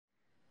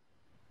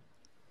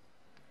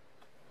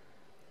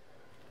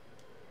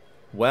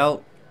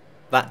Well,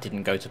 that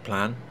didn't go to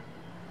plan.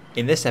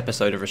 In this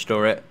episode of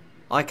Restore It,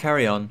 I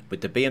carry on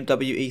with the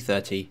BMW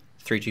E30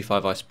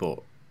 325i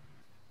Sport.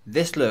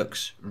 This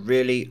looks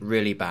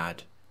really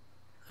bad,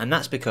 and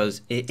that's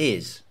because it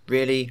is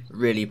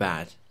really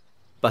bad,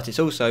 but it's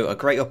also a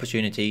great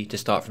opportunity to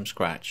start from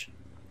scratch.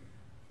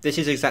 This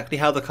is exactly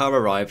how the car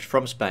arrived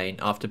from Spain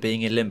after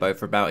being in limbo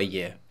for about a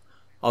year.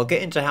 I'll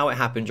get into how it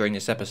happened during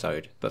this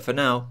episode, but for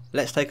now,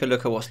 let's take a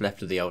look at what's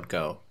left of the old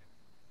girl.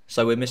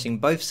 So we're missing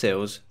both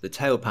sills, the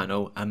tail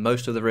panel and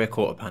most of the rear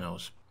quarter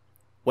panels.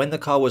 When the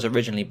car was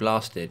originally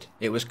blasted,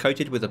 it was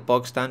coated with a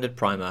bog standard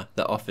primer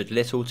that offered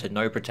little to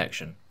no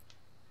protection.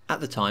 At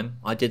the time,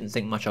 I didn't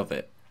think much of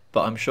it,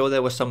 but I'm sure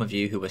there were some of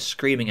you who were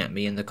screaming at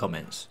me in the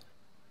comments.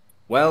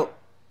 Well,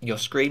 your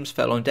screams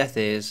fell on deaf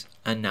ears,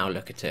 and now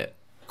look at it.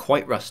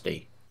 Quite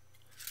rusty.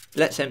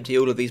 Let's empty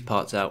all of these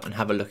parts out and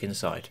have a look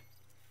inside.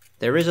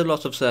 There is a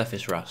lot of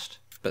surface rust,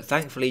 but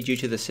thankfully due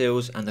to the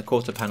sills and the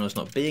quarter panels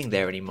not being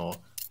there anymore,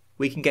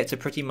 we can get to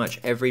pretty much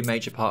every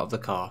major part of the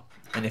car,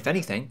 and if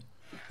anything,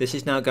 this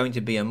is now going to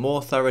be a more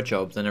thorough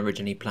job than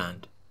originally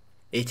planned.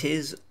 It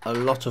is a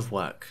lot of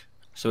work,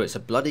 so it's a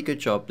bloody good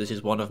job this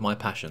is one of my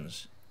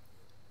passions.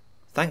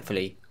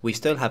 Thankfully, we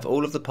still have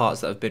all of the parts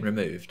that have been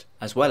removed,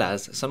 as well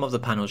as some of the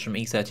panels from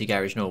E30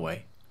 Garage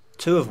Norway,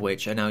 two of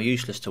which are now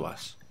useless to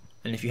us,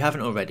 and if you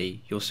haven't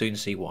already, you'll soon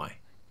see why.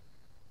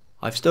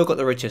 I've still got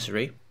the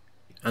rotisserie,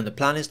 and the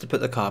plan is to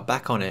put the car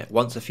back on it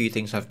once a few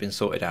things have been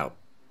sorted out.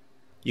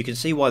 You can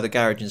see why the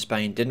garage in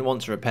Spain didn't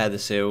want to repair the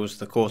sills,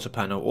 the quarter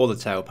panel or the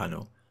tail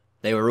panel.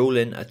 They were all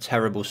in a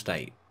terrible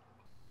state.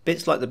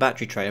 Bits like the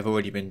battery tray have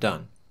already been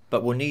done,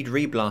 but will need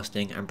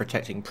reblasting and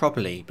protecting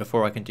properly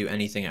before I can do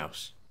anything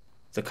else.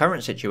 The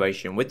current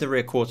situation with the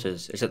rear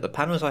quarters is that the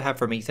panels I have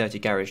from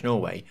E30 Garage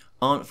Norway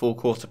aren't full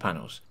quarter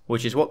panels,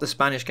 which is what the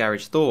Spanish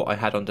garage thought I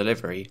had on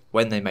delivery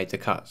when they made the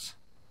cuts.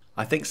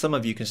 I think some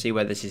of you can see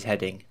where this is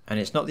heading, and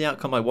it's not the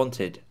outcome I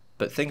wanted,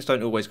 but things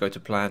don't always go to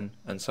plan,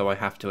 and so I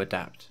have to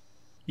adapt.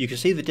 You can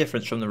see the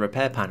difference from the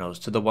repair panels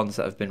to the ones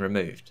that have been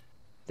removed.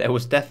 There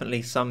was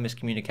definitely some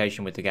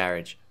miscommunication with the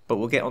garage, but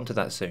we'll get onto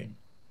that soon.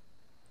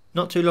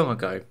 Not too long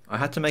ago, I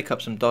had to make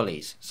up some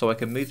dollies so I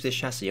could move this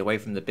chassis away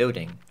from the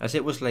building as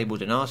it was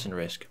labelled an arson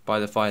risk by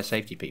the fire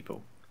safety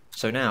people.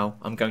 So now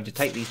I'm going to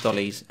take these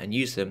dollies and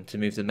use them to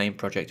move the main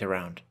project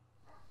around.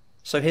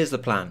 So here's the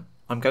plan.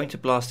 I'm going to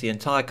blast the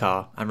entire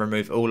car and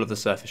remove all of the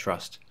surface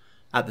rust.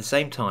 At the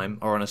same time,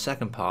 or on a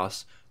second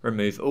pass,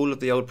 remove all of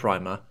the old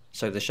primer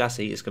so the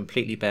chassis is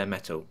completely bare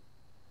metal.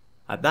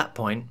 At that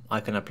point, I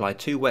can apply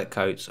 2 wet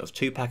coats of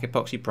 2-pack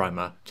epoxy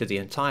primer to the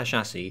entire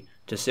chassis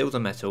to seal the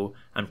metal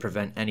and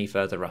prevent any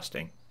further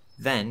rusting.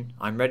 Then,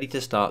 I'm ready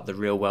to start the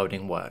real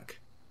welding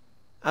work.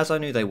 As I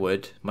knew they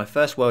would, my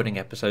first welding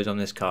episodes on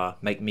this car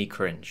make me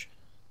cringe.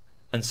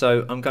 And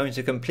so, I'm going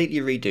to completely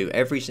redo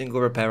every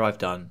single repair I've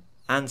done,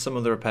 and some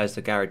of the repairs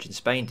the garage in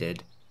Spain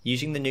did,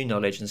 using the new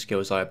knowledge and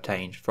skills I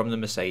obtained from the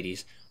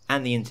Mercedes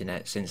and the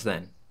internet since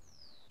then.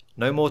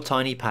 No more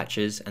tiny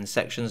patches and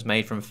sections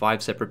made from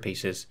 5 separate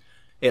pieces.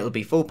 It'll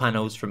be full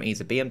panels from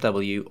either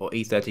BMW or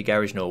E30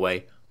 Garage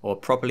Norway, or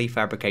properly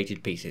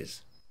fabricated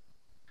pieces.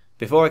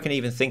 Before I can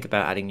even think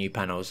about adding new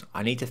panels,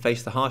 I need to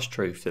face the harsh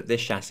truth that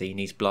this chassis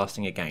needs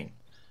blasting again.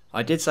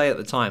 I did say at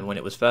the time when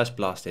it was first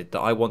blasted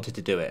that I wanted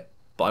to do it,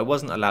 but I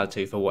wasn't allowed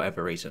to for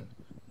whatever reason.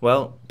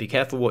 Well, be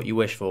careful what you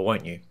wish for,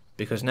 won't you?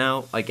 Because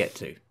now I get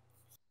to.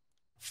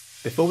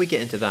 Before we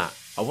get into that,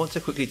 I want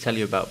to quickly tell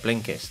you about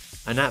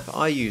Blinkist, an app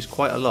I use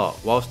quite a lot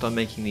whilst I'm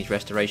making these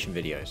restoration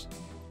videos.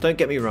 Don't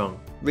get me wrong,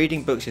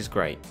 reading books is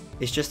great.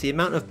 It's just the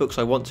amount of books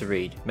I want to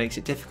read makes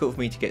it difficult for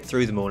me to get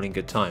through them all in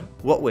good time,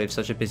 what with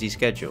such a busy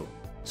schedule.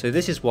 So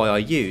this is why I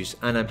use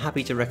and I'm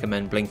happy to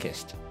recommend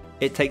Blinkist.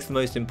 It takes the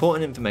most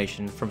important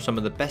information from some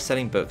of the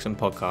best-selling books and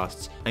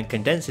podcasts and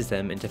condenses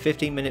them into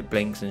 15-minute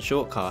blinks and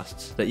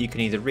shortcasts that you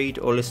can either read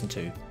or listen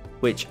to,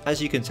 which,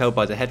 as you can tell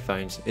by the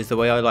headphones, is the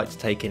way I like to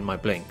take in my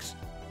blinks.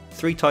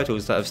 3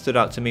 titles that have stood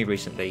out to me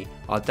recently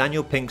are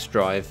Daniel Pink's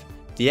Drive,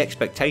 The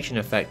Expectation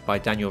Effect by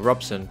Daniel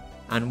Robson,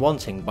 and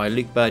Wanting by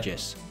Luke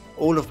Burgess,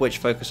 all of which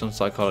focus on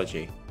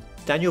psychology.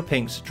 Daniel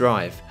Pink's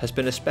Drive has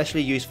been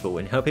especially useful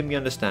in helping me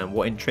understand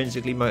what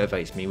intrinsically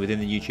motivates me within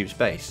the YouTube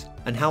space,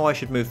 and how I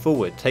should move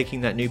forward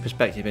taking that new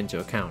perspective into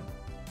account.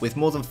 With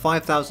more than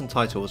 5,000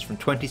 titles from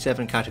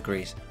 27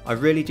 categories, I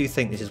really do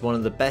think this is one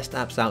of the best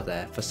apps out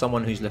there for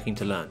someone who's looking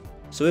to learn.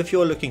 So if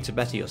you're looking to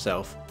better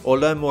yourself, or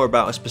learn more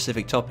about a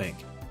specific topic,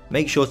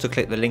 make sure to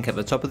click the link at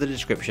the top of the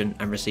description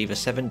and receive a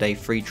 7-day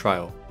free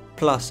trial.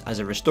 Plus, as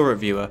a Restore It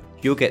viewer,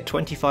 you'll get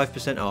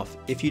 25% off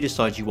if you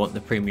decide you want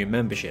the premium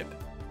membership.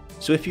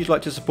 So if you'd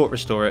like to support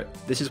Restore It,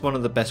 this is one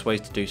of the best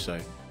ways to do so.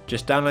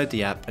 Just download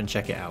the app and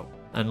check it out.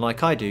 And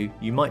like I do,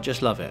 you might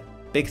just love it.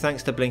 Big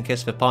thanks to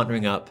Blinkist for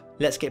partnering up.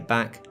 Let's get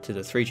back to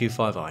the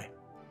 325i.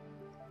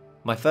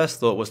 My first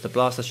thought was to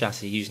blast the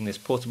chassis using this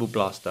portable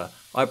blaster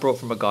I brought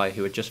from a guy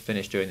who had just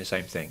finished doing the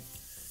same thing.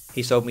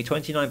 He sold me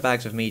 29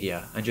 bags of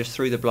media and just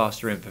threw the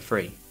blaster in for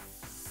free.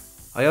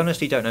 I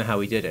honestly don't know how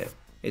he did it.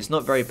 It's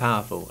not very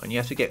powerful and you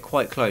have to get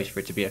quite close for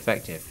it to be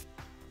effective.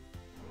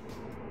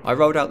 I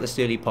rolled out the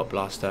Steely pop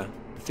blaster,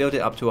 filled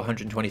it up to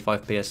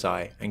 125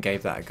 psi and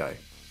gave that a go.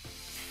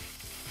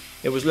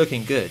 It was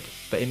looking good,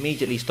 but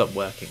immediately stopped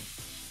working,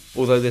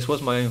 although this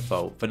was my own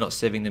fault for not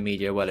sieving the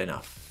media well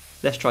enough.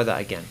 Let's try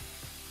that again.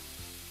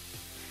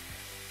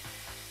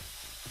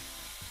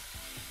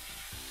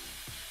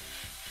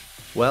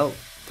 Well,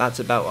 that's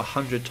about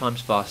 100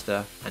 times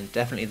faster and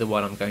definitely the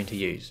one I'm going to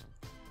use.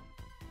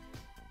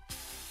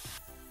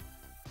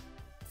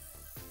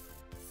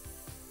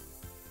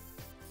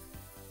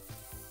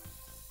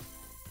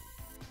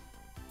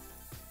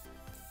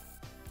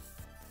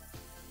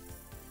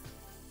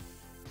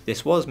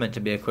 This was meant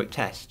to be a quick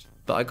test,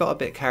 but I got a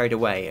bit carried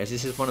away as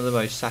this is one of the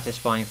most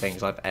satisfying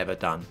things I've ever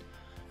done.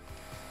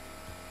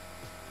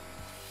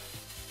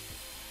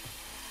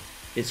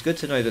 It's good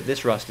to know that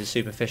this rust is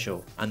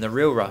superficial, and the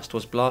real rust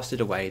was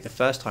blasted away the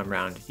first time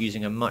round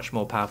using a much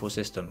more powerful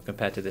system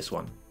compared to this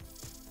one.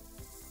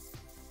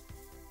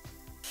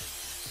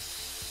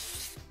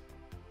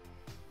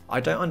 I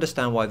don't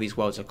understand why these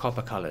welds are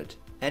copper coloured.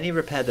 Any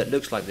repair that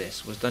looks like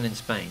this was done in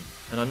Spain,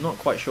 and I'm not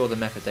quite sure the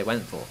method they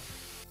went for.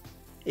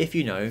 If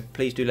you know,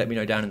 please do let me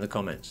know down in the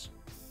comments.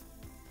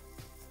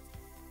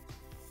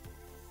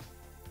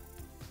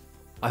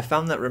 I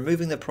found that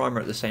removing the primer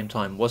at the same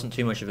time wasn't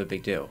too much of a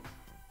big deal.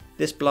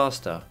 This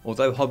blaster,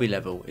 although hobby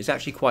level, is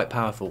actually quite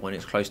powerful when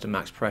it's close to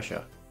max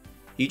pressure.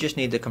 You just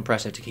need the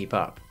compressor to keep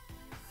up.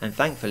 And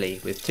thankfully,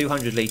 with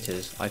 200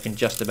 litres, I can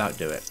just about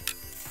do it.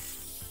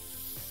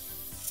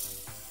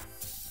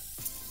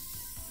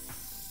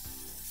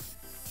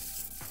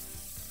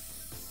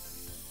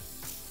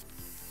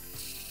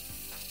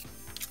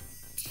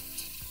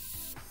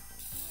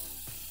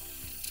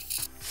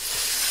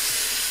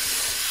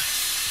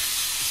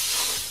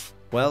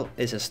 Well,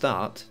 it's a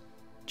start,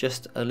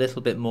 just a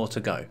little bit more to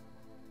go.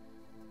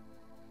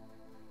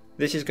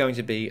 This is going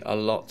to be a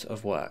lot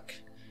of work.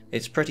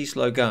 It's pretty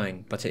slow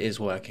going, but it is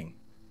working.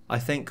 I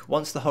think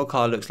once the whole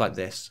car looks like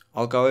this,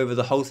 I'll go over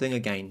the whole thing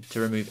again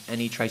to remove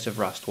any trace of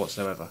rust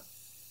whatsoever.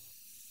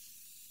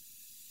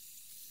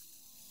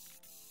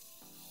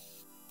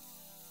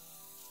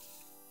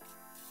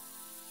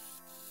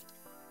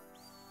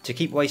 To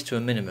keep waste to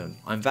a minimum,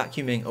 I'm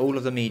vacuuming all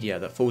of the media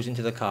that falls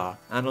into the car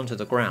and onto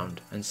the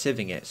ground and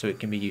sieving it so it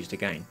can be used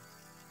again.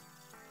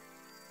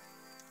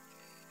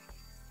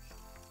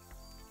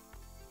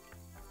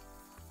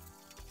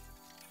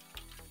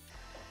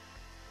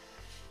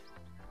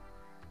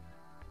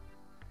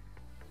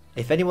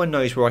 If anyone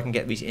knows where I can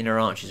get these inner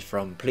arches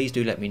from, please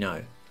do let me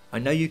know. I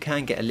know you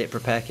can get a lip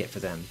repair kit for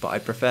them, but I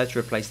prefer to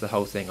replace the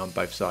whole thing on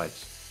both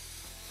sides.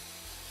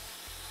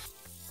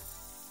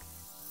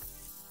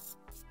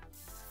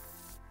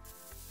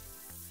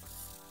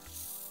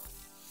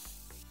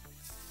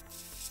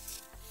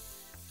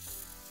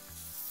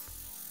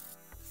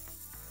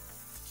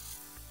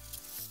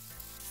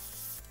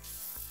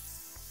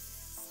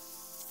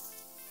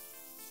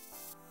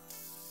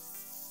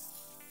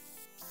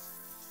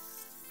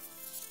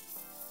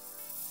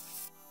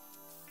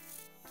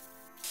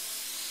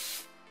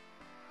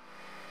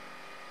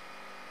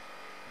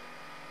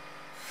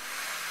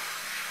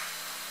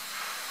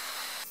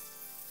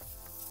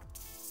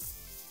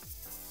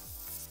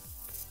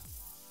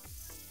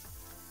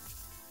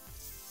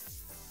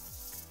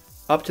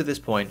 Up to this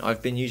point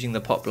I've been using the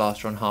pop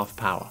blaster on half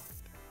power.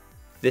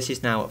 This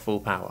is now at full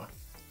power.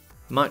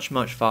 Much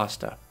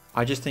faster.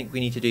 I just think we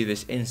need to do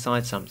this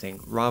inside something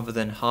rather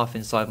than half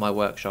inside my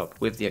workshop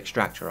with the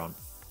extractor on.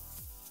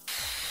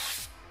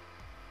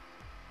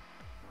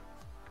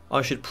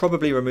 I should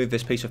probably remove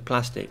this piece of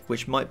plastic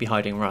which might be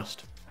hiding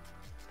rust.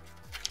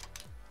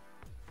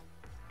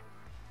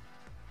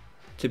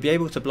 To be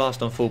able to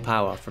blast on full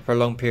power for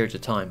prolonged periods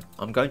of time,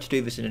 I'm going to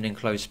do this in an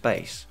enclosed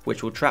space,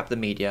 which will trap the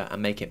media and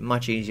make it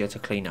much easier to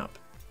clean up.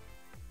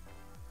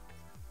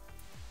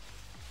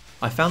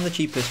 I found the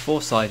cheapest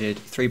 4-sided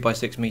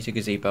 3x6 meter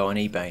gazebo on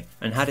eBay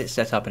and had it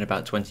set up in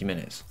about 20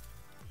 minutes.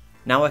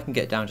 Now I can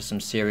get down to some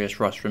serious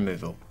rust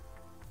removal.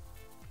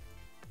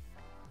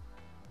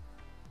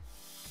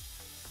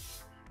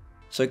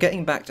 So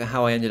getting back to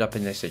how I ended up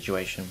in this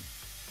situation.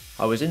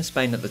 I was in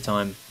Spain at the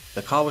time,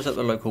 the car was at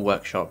the local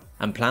workshop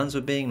and plans were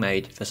being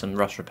made for some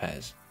rust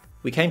repairs.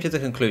 We came to the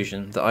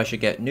conclusion that I should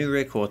get new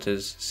rear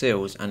quarters,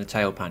 seals and a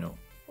tail panel,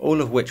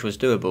 all of which was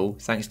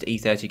doable thanks to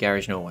E30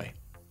 Garage Norway.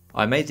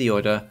 I made the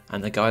order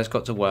and the guys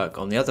got to work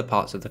on the other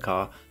parts of the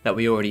car that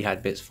we already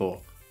had bits for,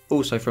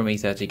 also from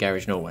E30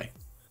 Garage Norway.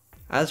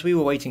 As we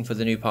were waiting for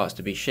the new parts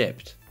to be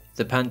shipped,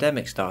 the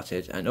pandemic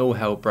started and all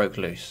hell broke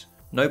loose.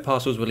 No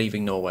parcels were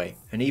leaving Norway,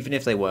 and even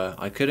if they were,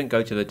 I couldn't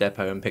go to the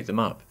depot and pick them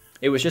up.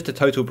 It was just a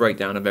total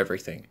breakdown of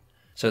everything.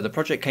 So the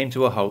project came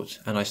to a halt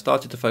and I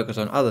started to focus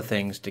on other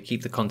things to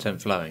keep the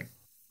content flowing.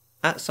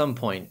 At some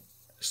point,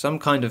 some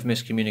kind of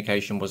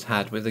miscommunication was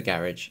had with the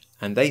garage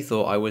and they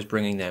thought I was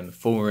bringing them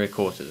full rear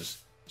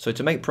quarters. So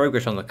to make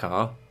progress on the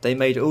car, they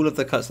made all of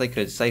the cuts they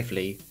could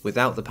safely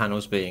without the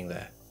panels being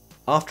there.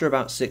 After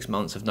about 6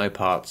 months of no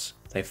parts,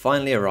 they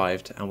finally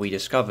arrived and we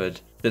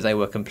discovered that they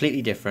were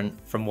completely different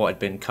from what had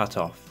been cut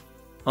off.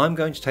 I'm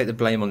going to take the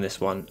blame on this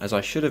one, as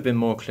I should have been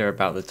more clear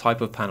about the type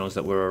of panels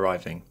that were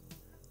arriving.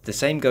 The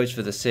same goes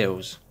for the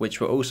seals,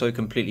 which were also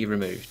completely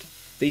removed.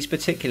 These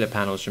particular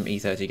panels from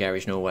E30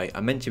 Garage Norway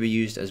are meant to be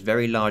used as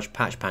very large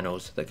patch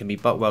panels that can be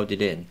butt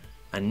welded in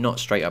and not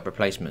straight up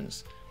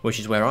replacements, which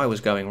is where I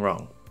was going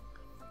wrong.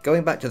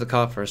 Going back to the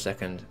car for a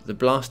second, the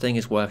blasting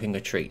is working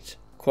a treat,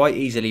 quite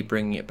easily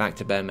bringing it back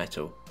to bare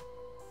metal.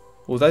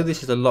 Although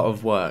this is a lot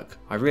of work,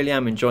 I really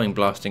am enjoying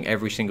blasting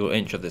every single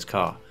inch of this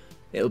car.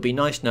 It'll be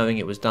nice knowing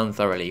it was done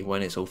thoroughly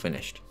when it's all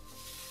finished.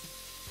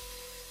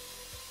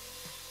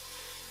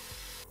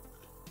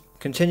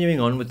 Continuing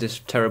on with this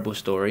terrible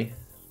story,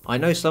 I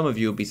know some of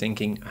you will be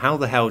thinking, how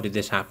the hell did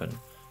this happen?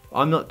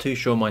 I'm not too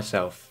sure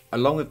myself.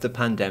 Along with the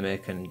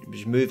pandemic and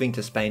just moving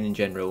to Spain in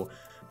general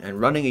and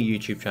running a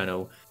YouTube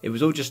channel, it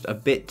was all just a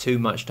bit too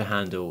much to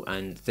handle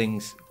and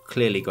things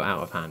clearly got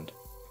out of hand.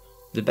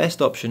 The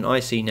best option I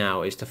see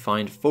now is to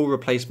find full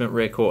replacement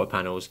rear quarter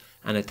panels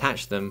and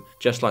attach them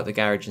just like the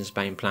garage in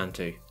Spain planned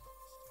to.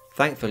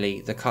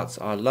 Thankfully, the cuts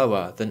are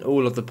lower than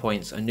all of the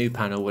points a new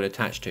panel would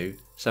attach to,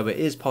 so it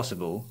is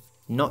possible.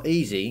 Not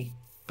easy,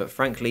 but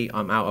frankly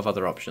I'm out of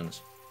other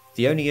options.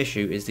 The only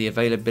issue is the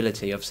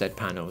availability of said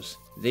panels.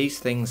 These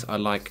things are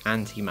like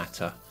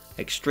antimatter,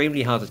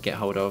 extremely hard to get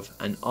hold of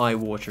and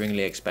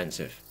eye-wateringly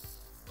expensive.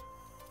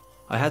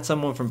 I had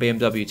someone from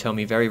BMW tell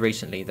me very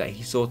recently that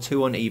he saw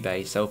 2 on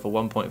eBay sell for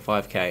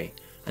 1.5k,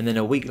 and then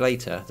a week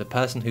later the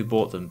person who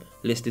bought them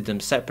listed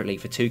them separately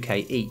for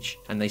 2k each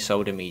and they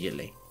sold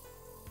immediately.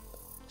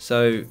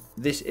 So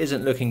this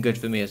isn't looking good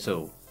for me at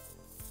all.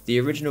 The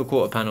original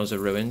quarter panels are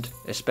ruined,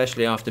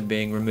 especially after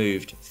being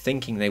removed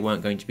thinking they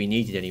weren't going to be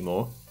needed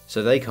anymore,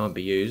 so they can't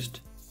be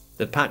used.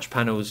 The patch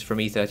panels from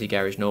E30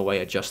 Garage Norway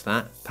are just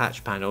that,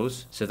 patch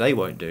panels, so they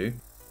won't do.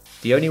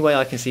 The only way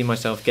I can see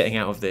myself getting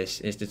out of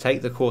this is to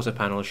take the quarter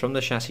panels from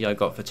the chassis I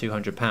got for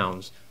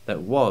 £200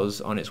 that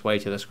was on its way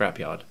to the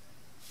scrapyard.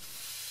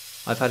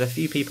 I've had a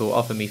few people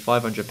offer me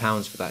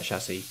 £500 for that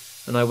chassis,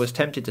 and I was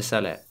tempted to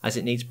sell it, as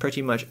it needs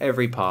pretty much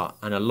every part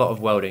and a lot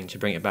of welding to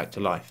bring it back to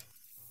life.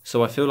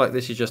 So I feel like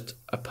this is just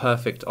a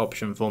perfect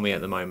option for me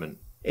at the moment.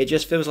 It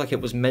just feels like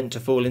it was meant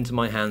to fall into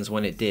my hands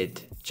when it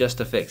did, just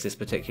to fix this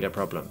particular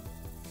problem.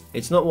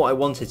 It's not what I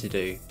wanted to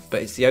do,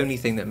 but it's the only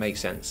thing that makes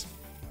sense.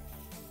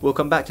 We'll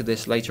come back to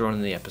this later on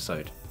in the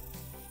episode.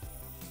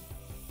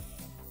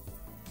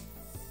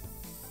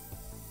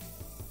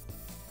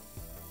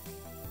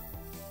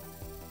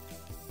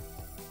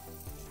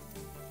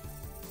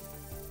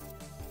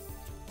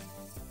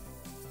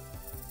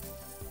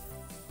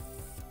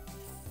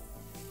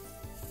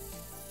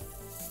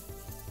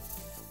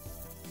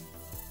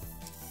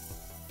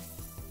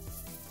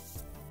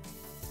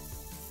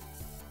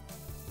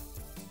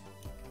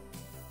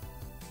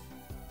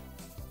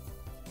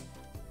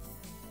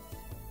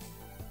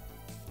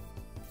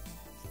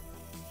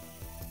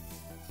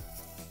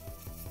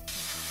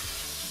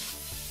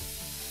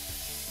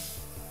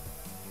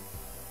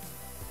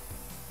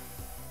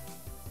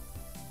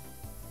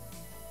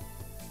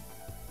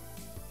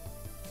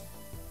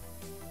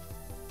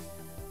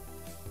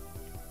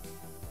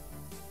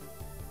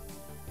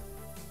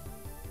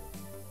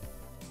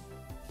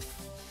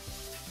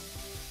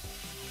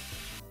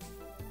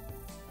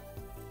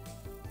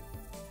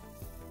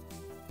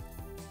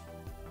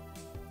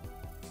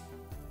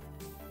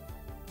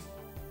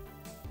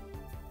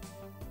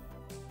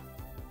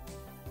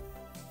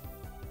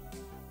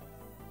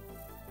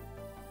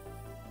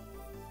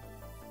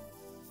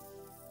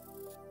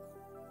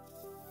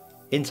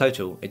 In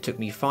total, it took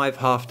me 5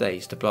 half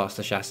days to blast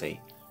the chassis,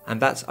 and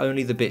that's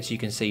only the bits you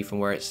can see from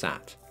where it's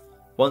sat.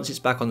 Once it's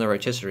back on the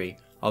rotisserie,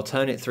 I'll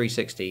turn it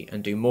 360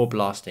 and do more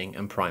blasting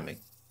and priming.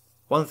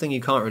 One thing you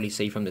can't really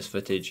see from this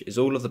footage is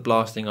all of the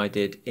blasting I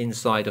did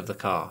inside of the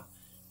car,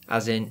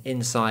 as in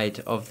inside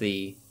of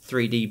the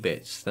 3D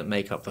bits that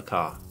make up the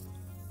car.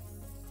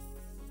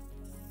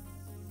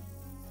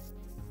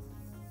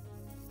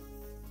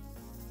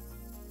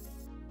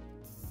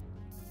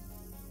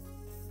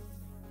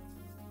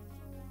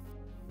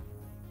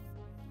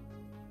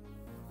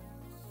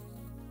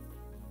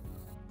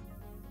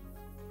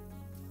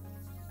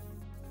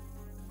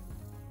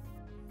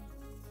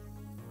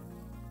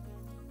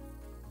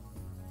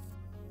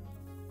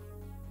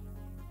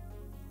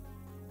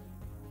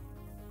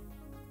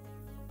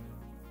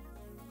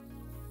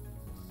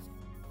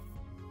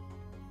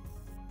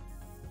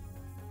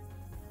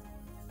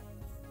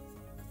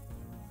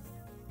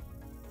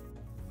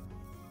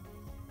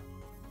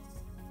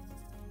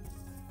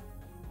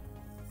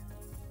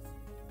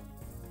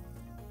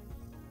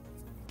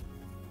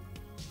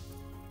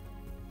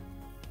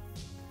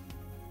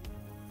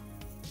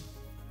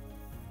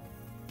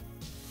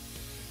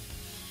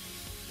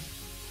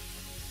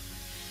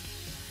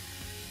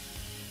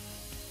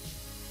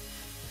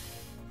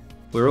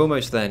 We're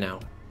almost there now.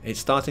 It's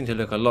starting to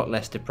look a lot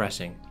less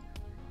depressing.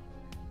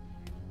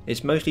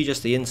 It's mostly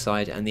just the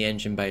inside and the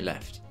engine bay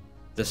left.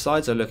 The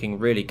sides are looking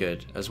really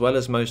good, as well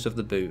as most of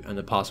the boot and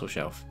the parcel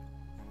shelf.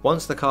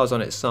 Once the car's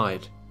on its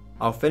side,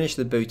 I'll finish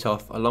the boot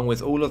off along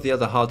with all of the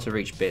other hard to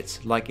reach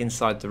bits like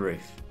inside the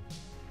roof.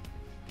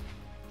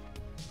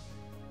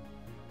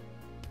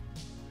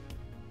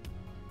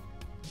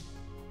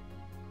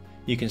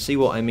 You can see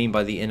what I mean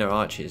by the inner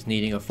arches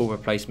needing a full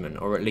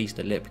replacement or at least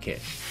a lip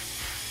kit.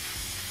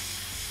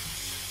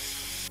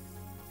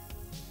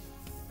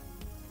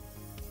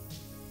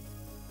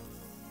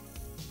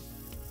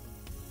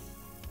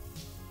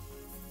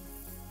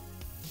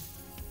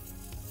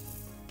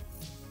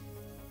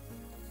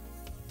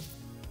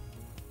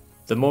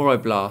 The more I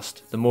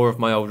blast, the more of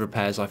my old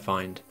repairs I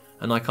find,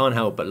 and I can't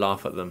help but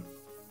laugh at them.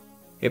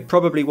 It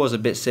probably was a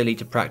bit silly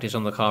to practice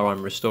on the car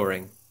I'm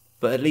restoring,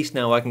 but at least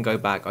now I can go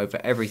back over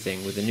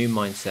everything with a new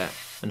mindset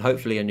and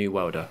hopefully a new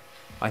welder.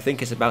 I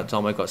think it's about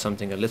time I got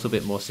something a little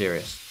bit more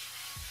serious.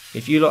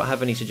 If you lot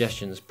have any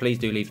suggestions, please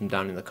do leave them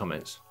down in the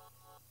comments.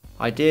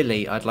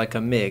 Ideally, I'd like a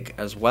MIG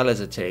as well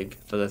as a TIG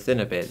for the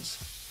thinner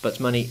bits,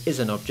 but money is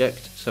an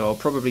object, so I'll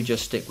probably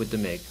just stick with the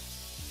MIG.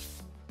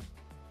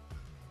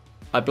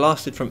 I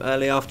blasted from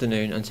early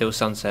afternoon until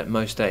sunset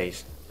most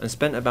days, and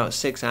spent about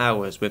 6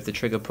 hours with the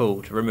trigger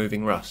pulled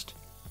removing rust.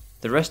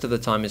 The rest of the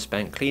time is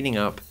spent cleaning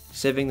up,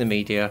 sieving the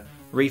media,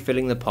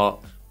 refilling the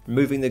pot,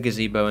 removing the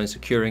gazebo and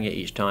securing it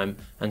each time,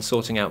 and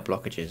sorting out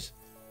blockages.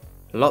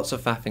 Lots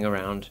of faffing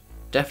around,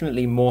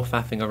 definitely more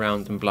faffing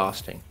around than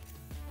blasting.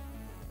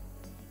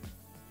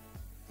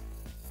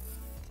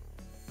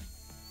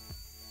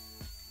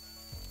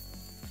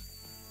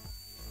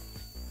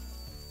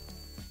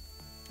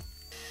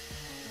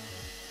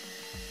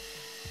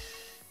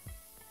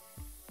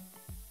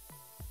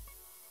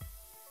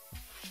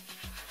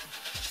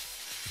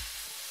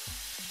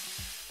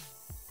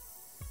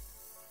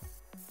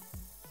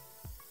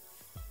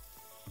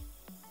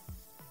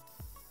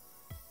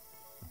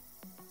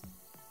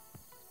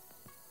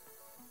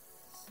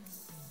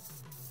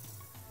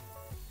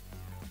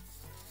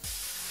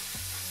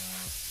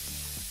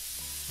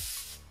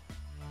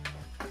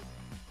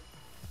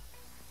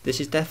 This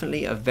is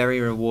definitely a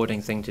very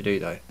rewarding thing to do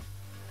though.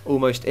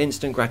 Almost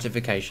instant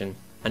gratification,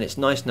 and it's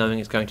nice knowing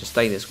it's going to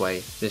stay this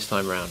way this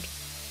time round.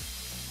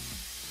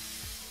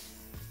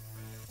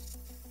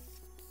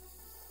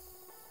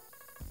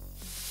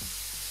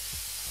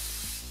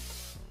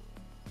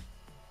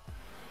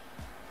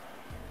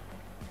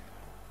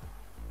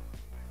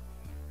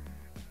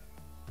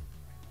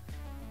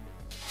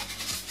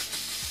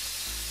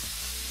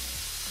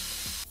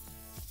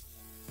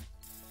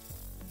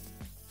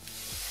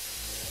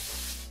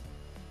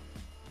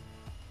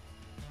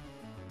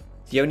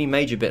 The only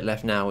major bit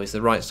left now is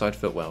the right side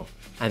footwell,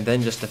 and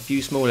then just a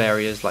few small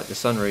areas like the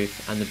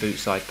sunroof and the boot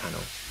side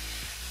panel.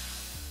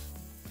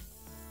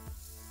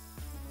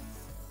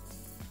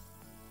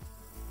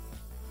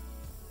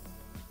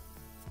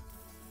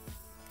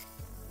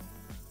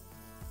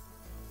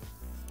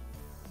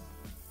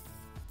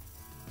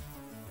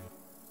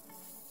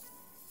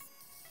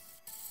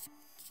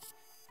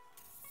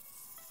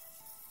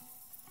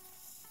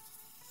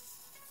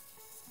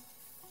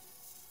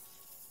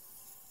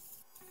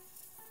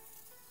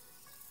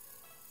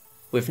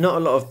 With not a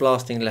lot of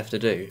blasting left to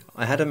do,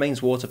 I had a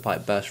mains water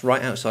pipe burst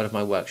right outside of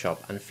my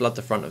workshop and flood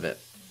the front of it.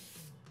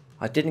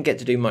 I didn't get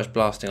to do much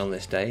blasting on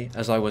this day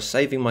as I was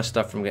saving my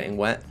stuff from getting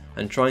wet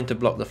and trying to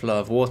block the flow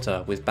of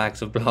water with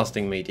bags of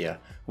blasting media,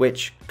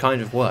 which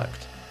kind of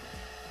worked.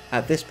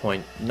 At this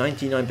point,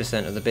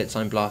 99% of the bits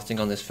I'm blasting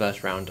on this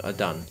first round are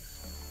done.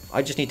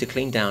 I just need to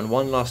clean down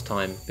one last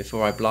time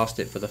before I blast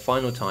it for the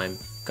final time,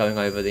 going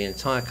over the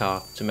entire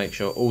car to make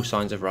sure all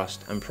signs of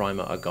rust and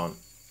primer are gone.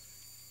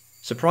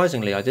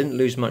 Surprisingly, I didn't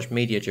lose much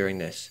media during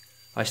this.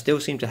 I still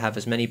seem to have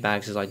as many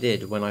bags as I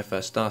did when I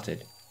first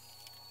started.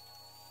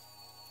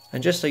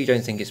 And just so you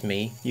don't think it's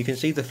me, you can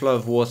see the flow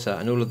of water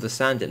and all of the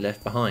sand it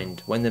left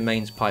behind when the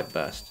mains pipe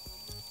burst.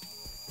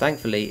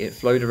 Thankfully, it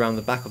flowed around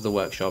the back of the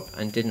workshop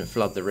and didn't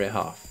flood the rear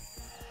half.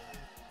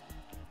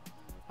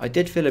 I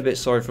did feel a bit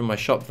sorry for my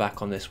shop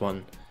vac on this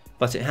one,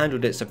 but it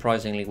handled it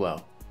surprisingly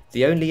well.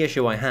 The only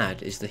issue I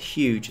had is the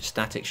huge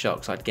static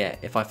shocks I'd get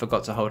if I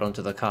forgot to hold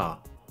onto the car.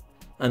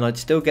 And I'd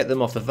still get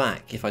them off the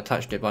vac if I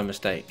touched it by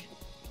mistake.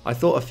 I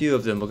thought a few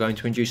of them were going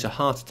to induce a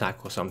heart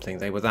attack or something,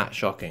 they were that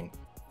shocking.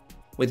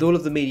 With all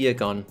of the media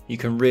gone, you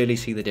can really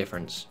see the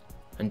difference.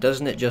 And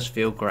doesn't it just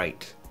feel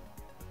great?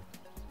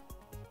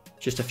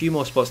 Just a few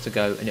more spots to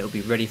go and it'll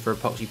be ready for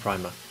epoxy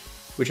primer,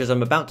 which as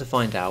I'm about to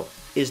find out,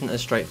 isn't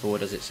as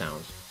straightforward as it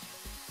sounds.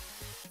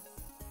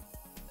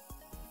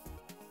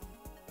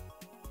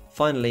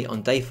 Finally,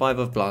 on day 5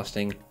 of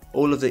blasting,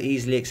 all of the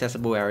easily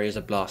accessible areas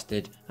are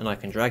blasted and I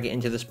can drag it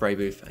into the spray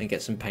booth and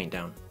get some paint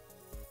down.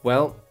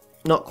 Well,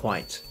 not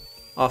quite.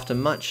 After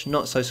much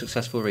not so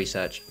successful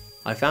research,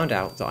 I found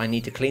out that I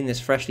need to clean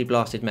this freshly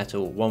blasted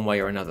metal one way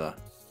or another.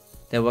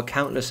 There were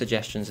countless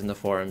suggestions in the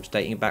forums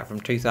dating back from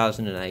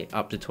 2008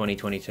 up to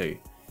 2022,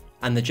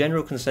 and the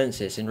general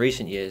consensus in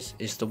recent years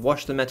is to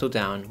wash the metal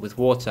down with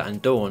water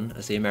and Dawn,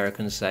 as the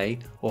Americans say,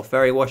 or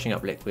fairy washing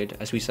up liquid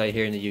as we say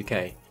here in the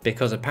UK,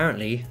 because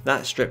apparently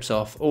that strips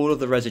off all of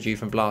the residue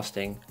from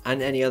blasting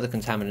and any other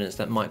contaminants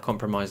that might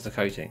compromise the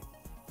coating.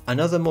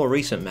 Another more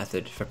recent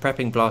method for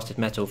prepping blasted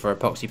metal for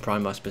epoxy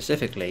primer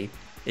specifically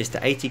is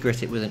to 80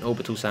 grit it with an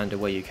orbital sander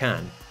where you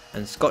can,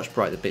 and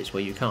Scotch-Brite the bits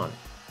where you can't.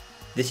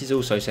 This is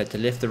also said to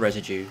lift the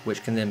residue,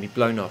 which can then be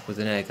blown off with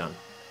an air gun.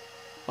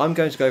 I'm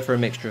going to go for a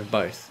mixture of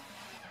both,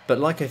 but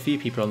like a few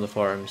people on the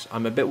forums,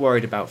 I'm a bit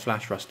worried about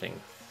flash rusting,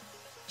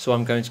 so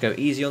I'm going to go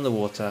easy on the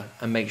water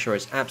and make sure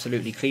it's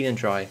absolutely clean and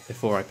dry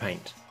before I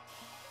paint.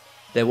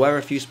 There were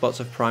a few spots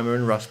of primer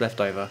and rust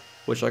left over,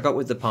 which I got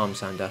with the palm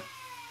sander,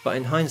 but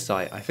in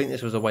hindsight I think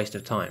this was a waste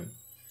of time.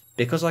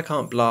 Because I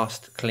can't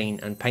blast, clean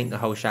and paint the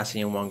whole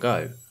chassis in one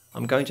go,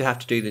 I'm going to have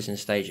to do this in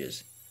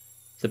stages.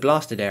 The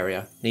blasted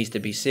area needs to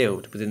be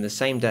sealed within the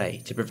same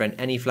day to prevent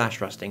any flash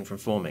rusting from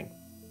forming.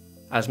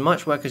 As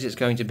much work as it's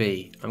going to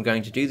be, I'm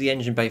going to do the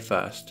engine bay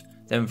first,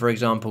 then for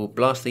example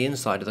blast the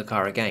inside of the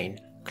car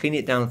again, clean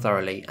it down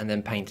thoroughly and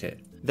then paint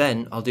it.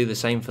 Then I'll do the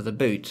same for the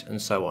boot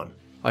and so on.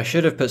 I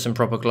should have put some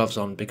proper gloves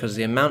on because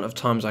the amount of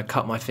times I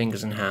cut my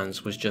fingers and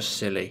hands was just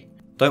silly.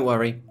 Don't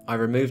worry, I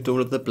removed all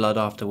of the blood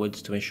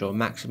afterwards to ensure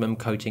maximum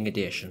coating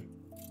adhesion.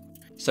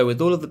 So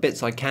with all of the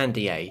bits I can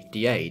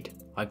de-aid,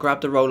 I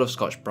grabbed a roll of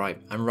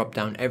Scotch-Brite and rubbed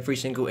down every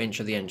single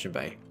inch of the engine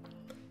bay.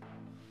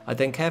 I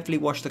then carefully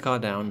washed the car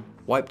down,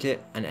 wiped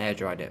it and air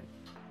dried it.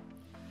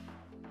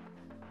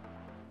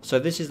 So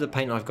this is the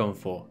paint I've gone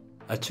for,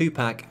 a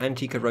 2-pack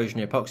anti-corrosion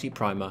epoxy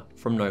primer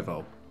from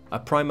Novol, a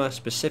primer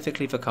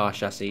specifically for car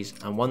chassis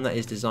and one that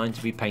is designed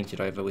to be painted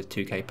over with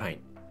 2K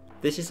paint.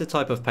 This is the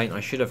type of paint I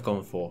should have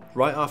gone for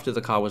right after the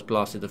car was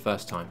blasted the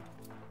first time.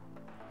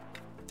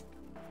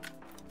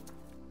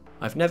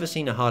 I've never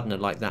seen a hardener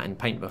like that in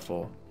paint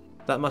before.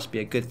 That must be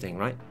a good thing,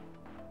 right?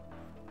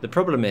 The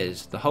problem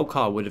is, the whole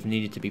car would have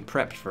needed to be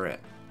prepped for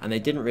it, and they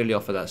didn't really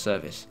offer that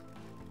service.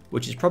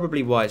 Which is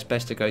probably why it's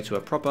best to go to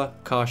a proper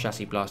car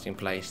chassis blasting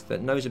place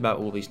that knows about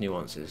all these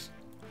nuances.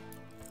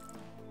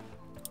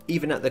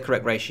 Even at the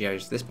correct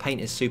ratios, this paint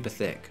is super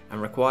thick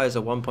and requires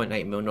a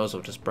 1.8mm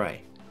nozzle to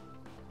spray.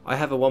 I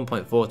have a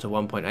 1.4 to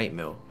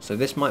 1.8mm, so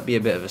this might be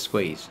a bit of a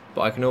squeeze,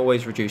 but I can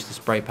always reduce the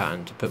spray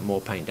pattern to put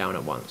more paint down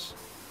at once.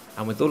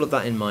 And with all of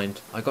that in mind,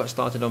 I got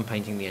started on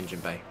painting the engine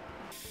bay.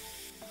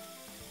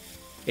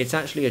 It's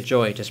actually a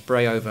joy to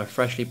spray over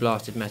freshly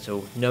blasted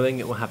metal knowing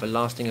it will have a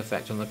lasting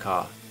effect on the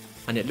car,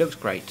 and it looks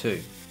great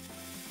too.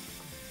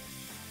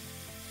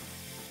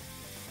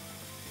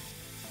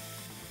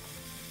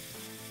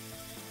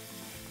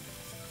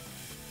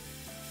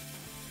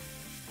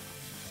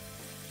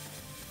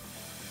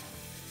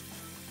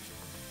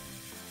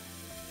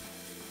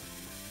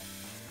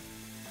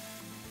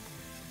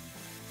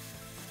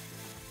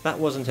 That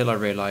was until I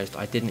realised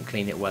I didn't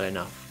clean it well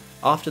enough.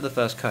 After the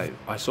first coat,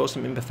 I saw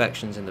some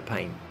imperfections in the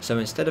paint, so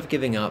instead of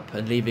giving up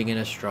and leaving in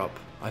a strop,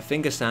 I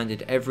finger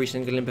sanded every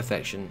single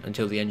imperfection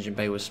until the engine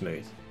bay was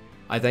smooth.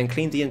 I then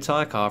cleaned the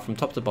entire car from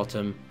top to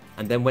bottom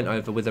and then went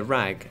over with a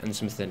rag and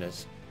some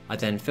thinners. I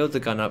then filled the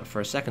gun up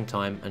for a second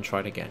time and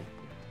tried again.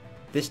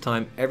 This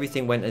time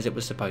everything went as it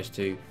was supposed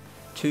to,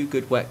 2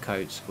 good wet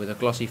coats with a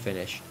glossy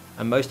finish,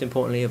 and most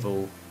importantly of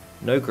all,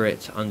 no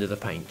grit under the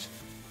paint.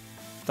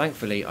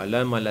 Thankfully I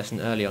learned my lesson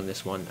early on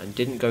this one and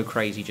didn't go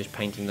crazy just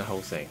painting the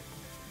whole thing.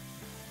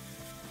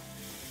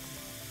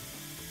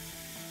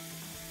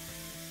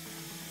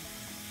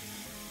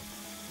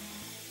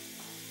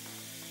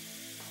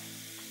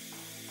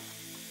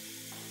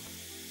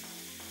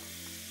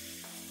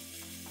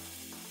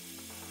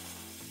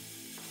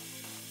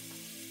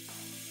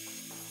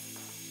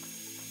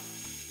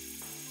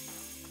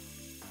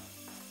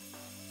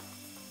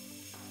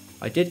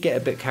 I did get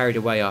a bit carried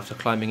away after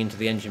climbing into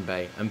the engine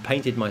bay and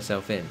painted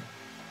myself in.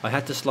 I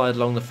had to slide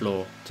along the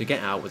floor to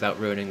get out without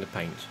ruining the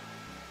paint.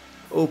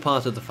 All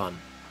part of the fun.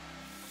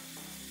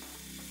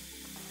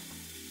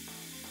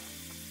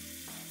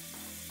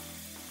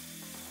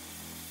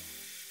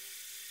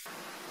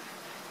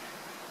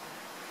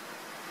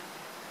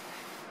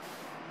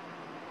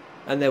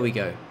 And there we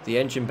go, the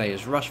engine bay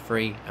is rust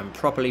free and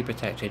properly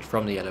protected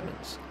from the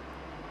elements.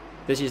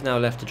 This is now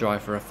left to dry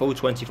for a full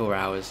 24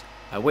 hours,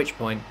 at which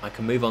point I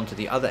can move on to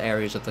the other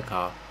areas of the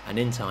car and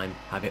in time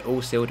have it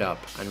all sealed up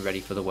and ready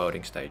for the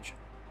welding stage.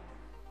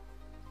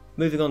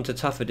 Moving on to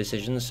tougher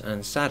decisions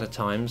and sadder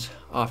times,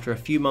 after a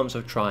few months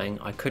of trying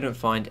I couldn't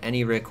find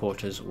any rear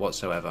quarters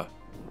whatsoever.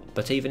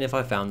 But even if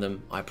I found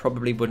them, I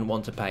probably wouldn't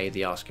want to pay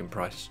the asking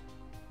price.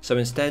 So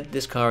instead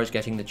this car is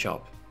getting the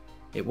chop.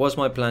 It was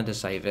my plan to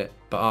save it,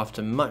 but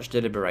after much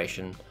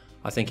deliberation,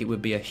 I think it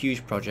would be a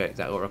huge project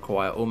that will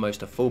require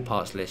almost a full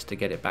parts list to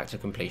get it back to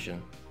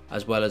completion,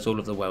 as well as all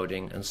of the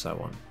welding and so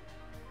on.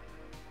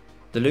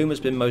 The loom has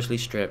been mostly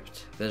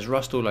stripped, there's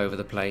rust all over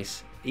the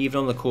place,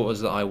 even on the quarters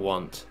that I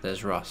want,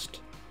 there's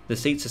rust. The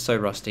seats are so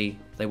rusty,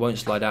 they won't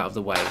slide out of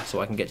the way so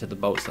I can get to the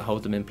bolts that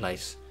hold them in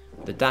place.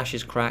 The dash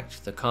is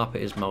cracked, the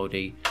carpet is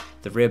mouldy,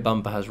 the rear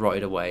bumper has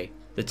rotted away,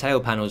 the tail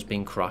panel's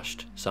been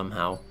crushed,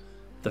 somehow,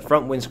 the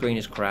front windscreen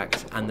is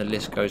cracked, and the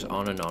list goes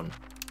on and on.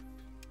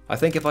 I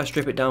think if I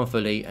strip it down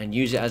fully and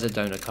use it as a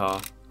donor car,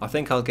 I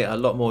think I'll get a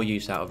lot more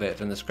use out of it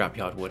than the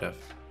scrapyard would have.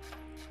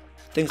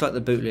 Things like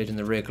the boot lid and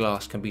the rear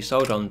glass can be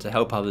sold on to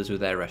help others with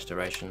their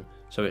restoration,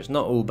 so it's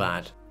not all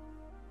bad.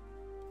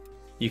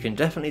 You can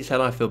definitely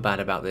tell I feel bad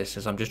about this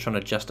as I'm just trying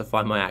to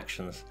justify my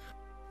actions.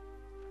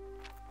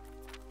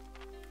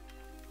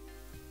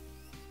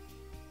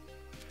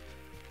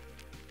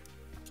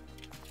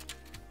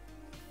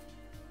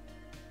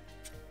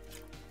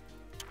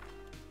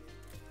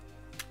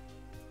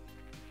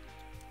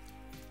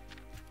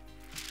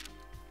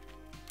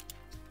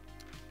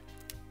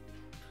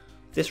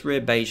 This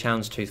rear beige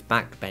houndstooth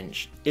back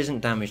bench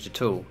isn't damaged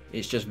at all,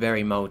 it's just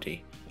very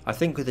mouldy. I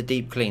think with a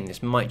deep clean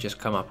this might just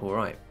come up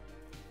alright.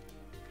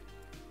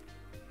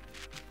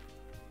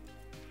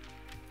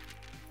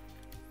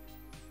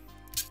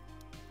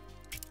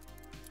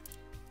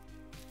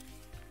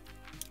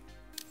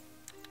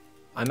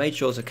 I made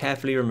sure to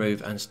carefully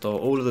remove and store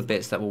all of the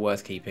bits that were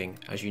worth keeping,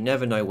 as you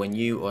never know when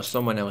you or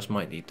someone else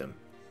might need them.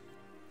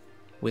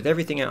 With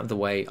everything out of the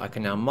way, I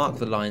can now mark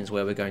the lines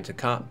where we're going to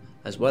cut,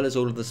 as well as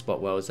all of the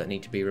spot welds that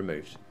need to be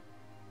removed.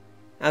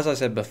 As I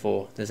said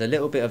before, there's a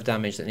little bit of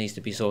damage that needs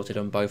to be sorted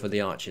on both of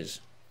the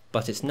arches,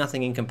 but it's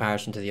nothing in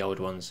comparison to the old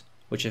ones,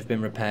 which have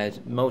been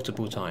repaired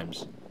multiple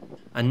times,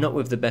 and not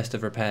with the best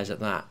of repairs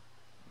at that.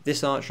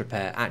 This arch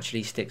repair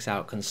actually sticks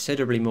out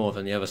considerably more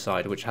than the other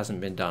side, which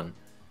hasn't been done.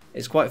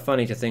 It's quite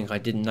funny to think I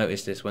didn't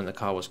notice this when the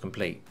car was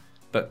complete,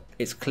 but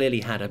it's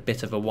clearly had a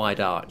bit of a wide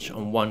arch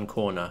on one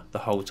corner the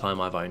whole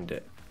time I've owned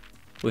it.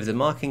 With the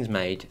markings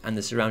made and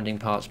the surrounding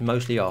parts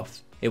mostly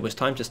off, it was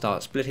time to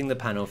start splitting the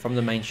panel from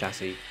the main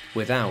chassis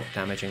without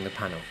damaging the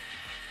panel.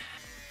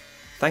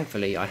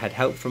 Thankfully I had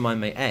help from my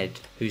mate Ed,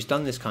 who's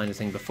done this kind of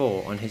thing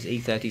before on his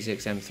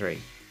E36 M3.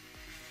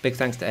 Big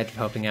thanks to Ed for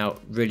helping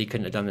out, really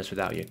couldn't have done this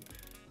without you.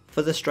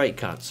 For the straight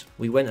cuts,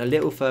 we went a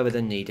little further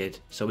than needed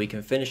so we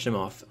can finish them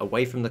off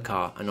away from the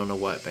car and on a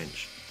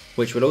workbench,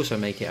 which will also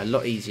make it a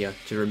lot easier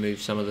to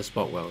remove some of the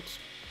spot welds.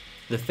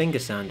 The finger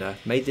sander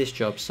made this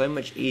job so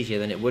much easier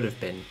than it would have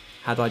been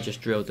had I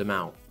just drilled them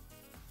out.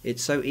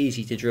 It's so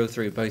easy to drill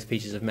through both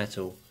pieces of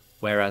metal,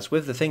 whereas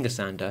with the finger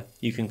sander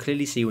you can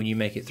clearly see when you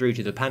make it through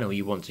to the panel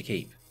you want to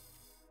keep.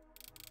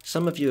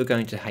 Some of you are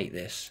going to hate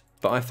this,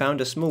 but I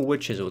found a small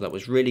wood chisel that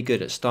was really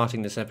good at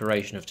starting the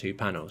separation of two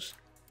panels.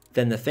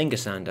 Then the finger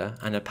sander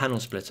and a panel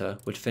splitter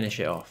would finish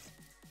it off.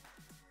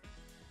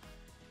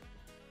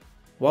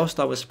 Whilst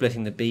I was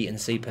splitting the B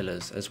and C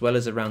pillars as well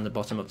as around the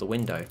bottom of the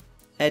window,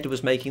 Ed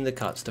was making the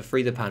cuts to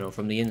free the panel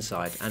from the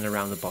inside and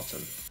around the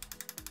bottom.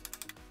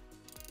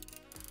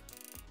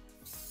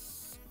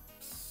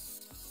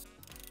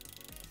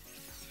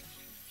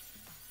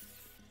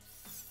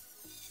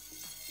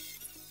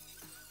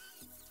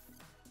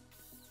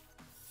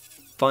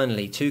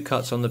 Finally, 2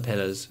 cuts on the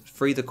pillars,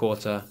 free the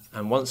quarter,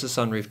 and once the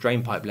sunroof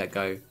drain pipe let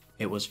go,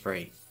 it was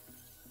free.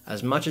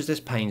 As much as this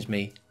pains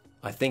me,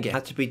 I think it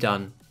had to be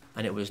done,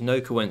 and it was no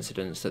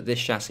coincidence that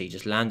this chassis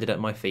just landed at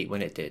my feet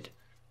when it did.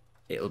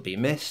 It'll be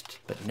missed,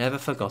 but never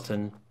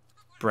forgotten.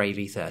 Brave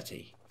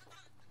E30.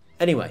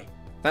 Anyway,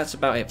 that's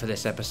about it for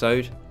this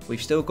episode.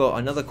 We've still got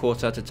another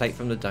quarter to take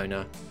from the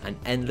donor, and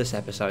endless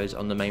episodes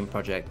on the main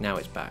project now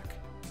it's back.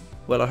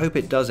 Well, I hope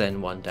it does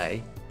end one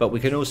day, but we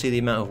can all see the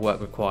amount of work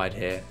required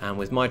here, and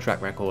with my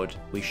track record,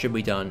 we should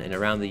be done in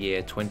around the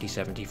year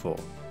 2074,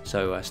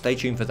 so stay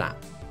tuned for that.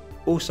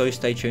 Also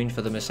stay tuned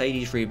for the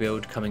Mercedes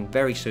rebuild coming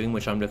very soon,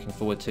 which I'm looking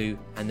forward to,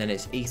 and then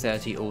it's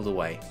E30 all the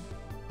way.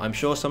 I'm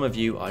sure some of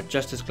you are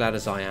just as glad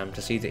as I am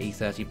to see the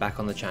E30 back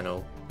on the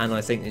channel, and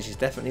I think this is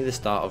definitely the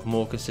start of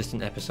more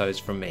consistent episodes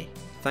from me.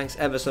 Thanks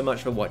ever so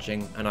much for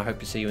watching, and I hope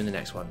to see you in the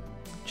next one.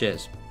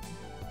 Cheers.